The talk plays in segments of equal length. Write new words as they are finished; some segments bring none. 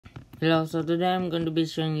Hello, so today I'm going to be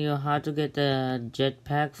showing you how to get the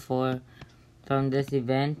jetpack from this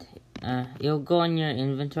event. You'll go on your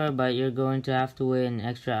inventory, but you're going to have to wait an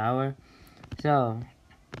extra hour. So,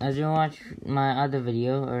 as you watched my other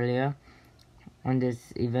video earlier on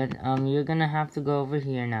this event, you're gonna have to go over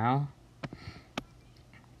here now,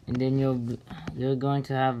 and then you're going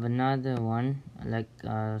to have another one, like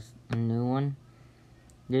a new one.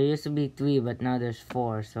 There used to be 3, but now there's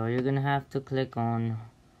 4. So you're gonna have to click on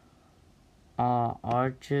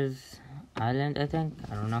Arches Island, I think.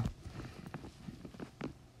 I don't know.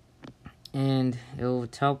 And it will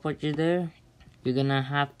teleport you there. You're gonna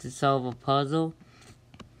have to solve a puzzle.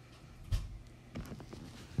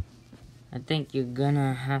 I think you're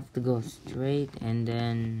gonna have to go straight and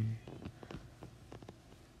then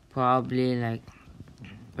probably like,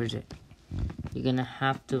 where's it? You're gonna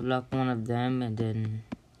have to lock one of them and then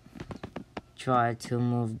try to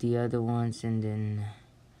move the other ones and then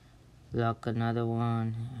lock another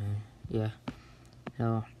one. Yeah,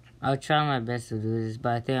 so I'll try my best to do this,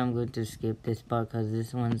 but I think I'm going to skip this part because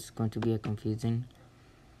this one's going to be confusing.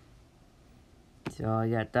 So I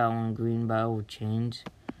got that one green, but I will change.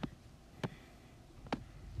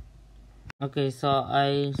 Okay, so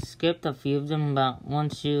I skipped a few of them, but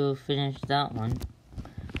once you finish that one,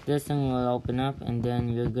 this thing will open up and then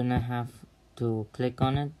you're gonna have to click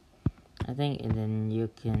on it, I think, and then you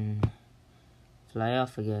can fly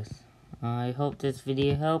off, I guess. I hope this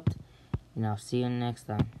video helped, and I'll see you next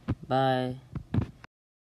time. Bye.